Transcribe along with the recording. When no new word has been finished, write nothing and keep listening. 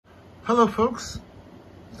Hello folks,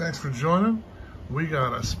 thanks for joining. We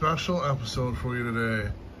got a special episode for you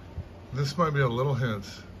today. This might be a little hint.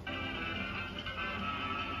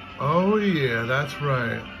 Oh yeah, that's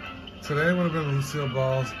right. Today would have been Lucille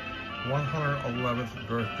Ball's 111th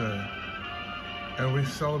birthday. And we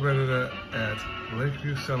celebrated it at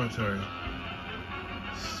Lakeview Cemetery.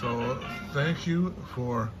 So thank you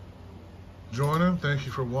for joining, thank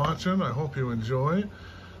you for watching. I hope you enjoy.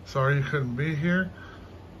 Sorry you couldn't be here.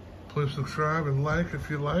 Please subscribe and like if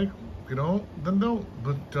you like. If you don't, then don't.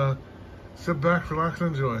 But sit back, relax,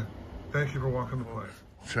 and enjoy. Thank you for walking the plank.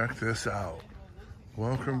 Check this out.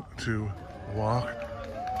 Welcome to Walk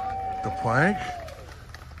the Plank.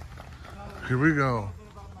 Here we go.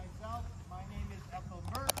 My name is Ethel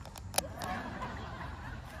Mert.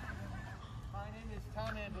 My name is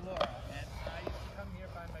Tom Andalora, and I used to come here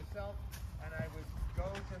by myself, and I would go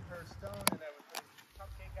to her stone, and I would put a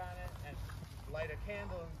cupcake on it, and light a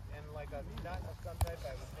candle, and like a nut of some type,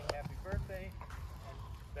 I would sing happy birthday, and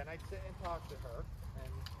then I'd sit and talk to her,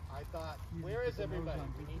 and I thought, where is everybody?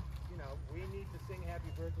 We need to sing happy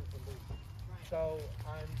birthday for Lucy. So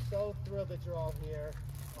I'm so thrilled that you're all here.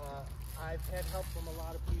 I've had help from a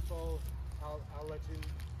lot of people. I'll let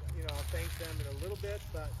I'll thank them in a little bit,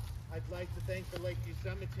 but I'd like to thank the Lakeview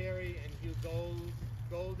Cemetery and Hugh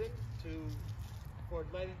Golden for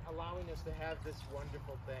allowing us to have this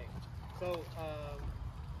wonderful thing. So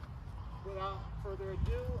without further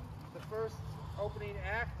ado, the first opening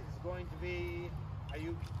act is going to be,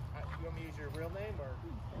 you want me to use your real name or?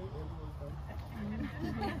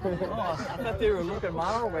 I thought they were looking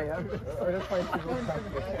my way. Mario is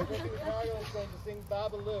going to sing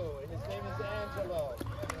Babaloo, and his name is Angelo.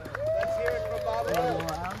 Let's hear it for Babaloo.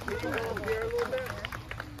 Can you come here a little bit?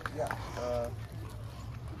 Yeah.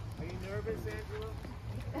 Are you nervous, Angelo?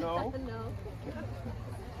 No. No.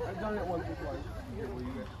 I've done it once before.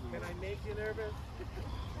 Can I make you nervous?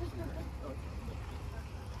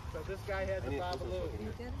 So this guy has a Babaloo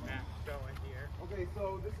act going here. Okay,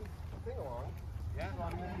 so this is a sing-along. Yeah. So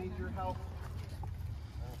I'm going to need your help.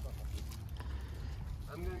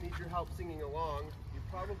 I'm going to need your help singing along. You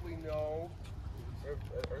probably know, or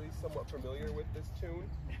at least somewhat familiar with this tune.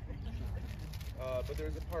 But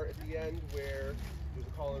there's a part at the end where there's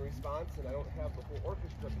a call and response, and I don't have the whole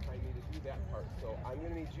orchestra behind me to do that part. So I'm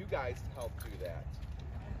going to need you guys to help do that.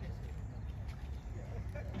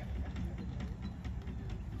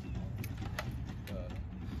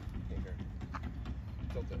 Here.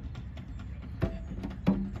 Tilt it.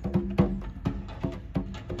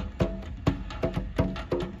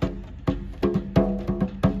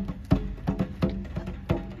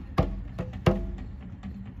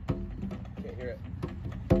 Can't hear it.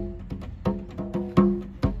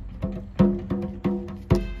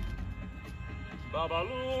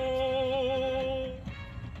 Babaloo,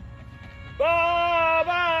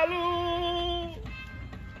 Babaloo,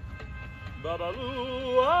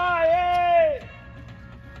 Babaloo, aye,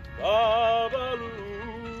 Babaloo,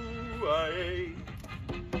 aye.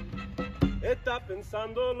 Está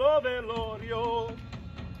pensando lo velorio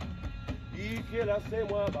y que le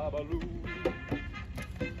hacemos a Babaloo.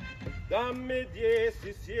 Dame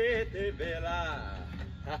 17 velas.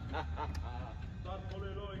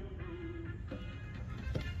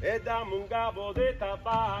 E dammi un capo di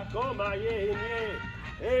tabacco maiegne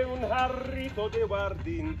e un jarrito di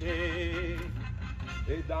guardinte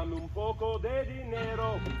e dammi un poco de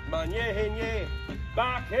dinero mañeñe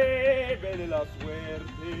pa' que vele la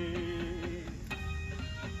suerte.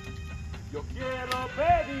 Yo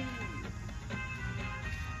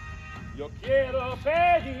quiero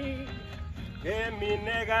pedir que mi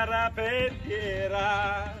negra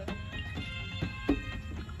perdiera,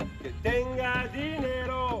 que tenga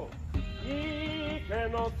dinero y que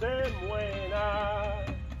no se muera.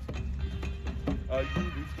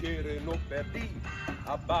 Ayudis quiere no perdí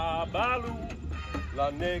a Babaloo,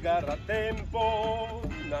 la negra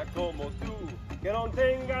tempona como tú, que no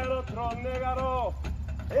tenga otro negro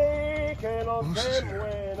y que no se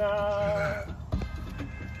muera.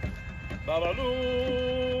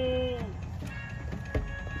 Babaloo,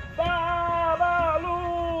 Babaloo,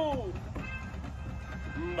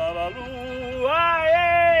 Babaloo,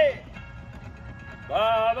 aye,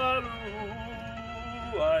 Babaloo,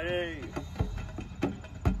 aye.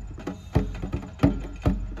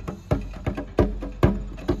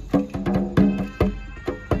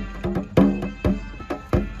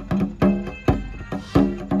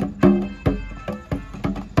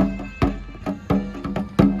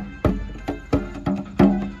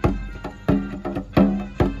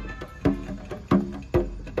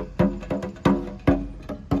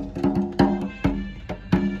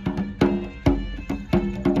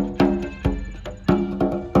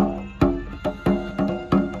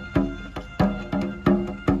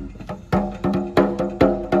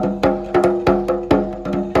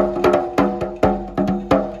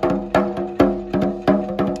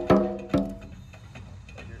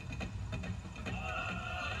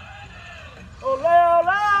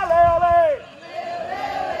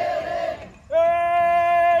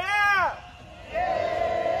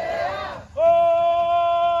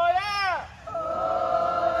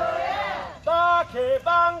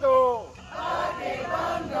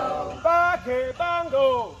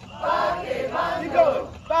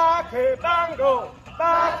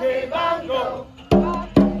 que banco.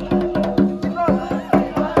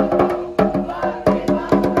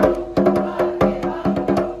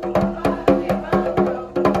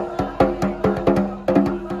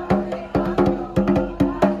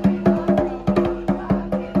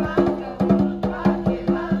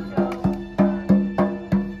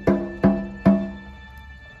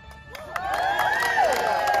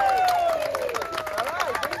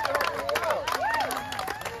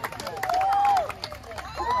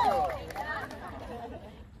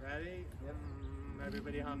 Ready?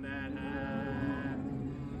 Everybody hum that.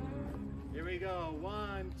 Here we go.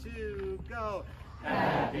 1, 2, go.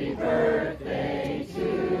 Happy birthday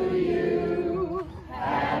to you.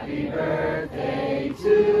 Happy birthday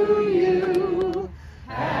to you.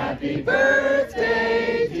 Happy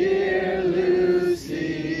birthday, dear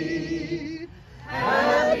Lucy.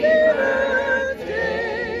 Happy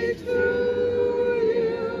birthday to you.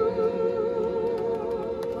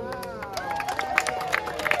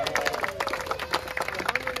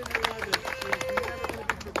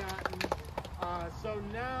 So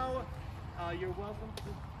now you're welcome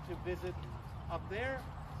to visit up there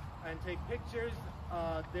and take pictures.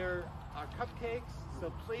 There are cupcakes,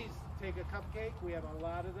 so please take a cupcake. We have a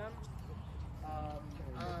lot of them.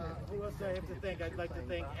 Who else do I have to thank? I'd like to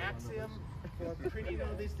thank Axiom for printing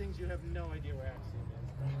all these things. You have no idea where Axiom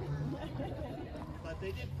is. But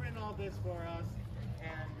they did print all this for us.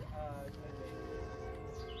 And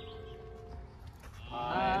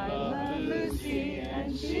I love Lucy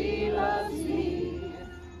and she loves me.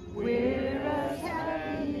 We're as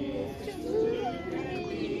happy as two can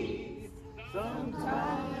be.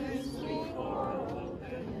 Sometimes we quarrel.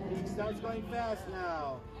 he starts going fast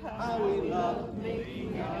now. How we love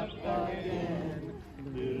making up again.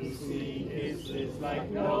 Lucy kisses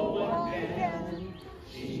like no one can.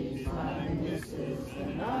 She's my missus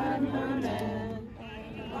and I'm her man.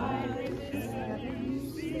 I miss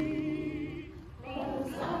Lucy,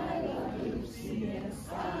 'cause I love Lucy, yes,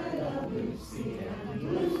 I love Lucy and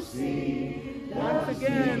Lucy. Once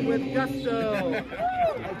again with gusto. I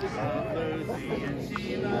just love Lucy and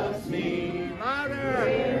she loves me. Louder.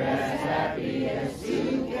 We're as happy as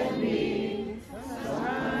two can be.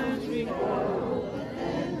 Sometimes we quarrel,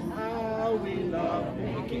 and how we love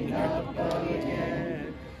making up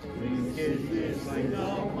again. We kiss this like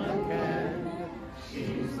no one can.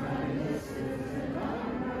 She's my missus and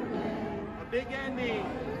I'm her man. A big ending.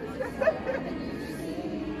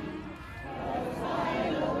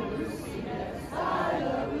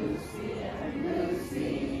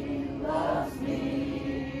 Loves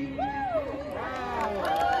me.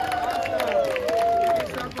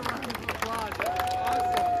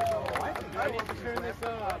 I need to turn this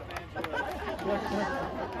off, Angela.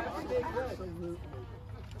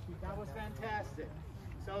 That was fantastic.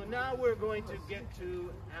 So now we're going to get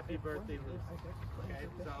to Happy Birthday, Lucy. Okay,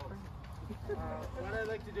 so what I'd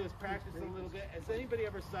like to do is practice a little bit. Has anybody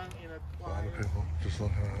ever sung in a A lot of choir? people just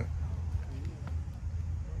looking at it.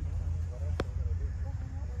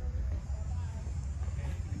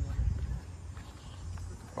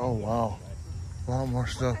 Oh wow, a lot more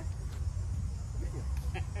stuff.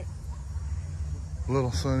 A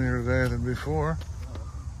little sunnier today than before.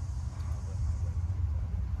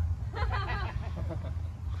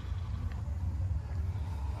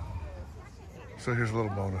 So here's a little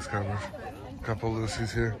bonus coverage. A couple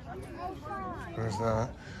Lucy's here. There's that.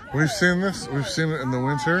 We've seen this. We've seen it in the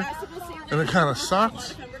winter, and it kind of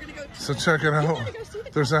sucks. So check it out.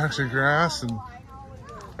 There's actually grass and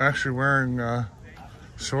actually wearing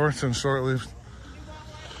shorts and short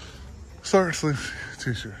sleeve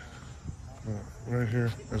t-shirt. Right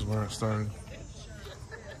here is where it started.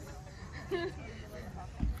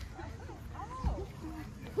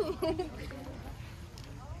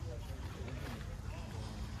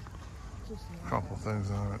 A couple things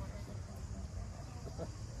on it.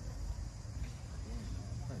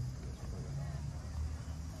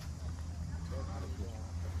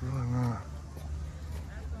 Really not.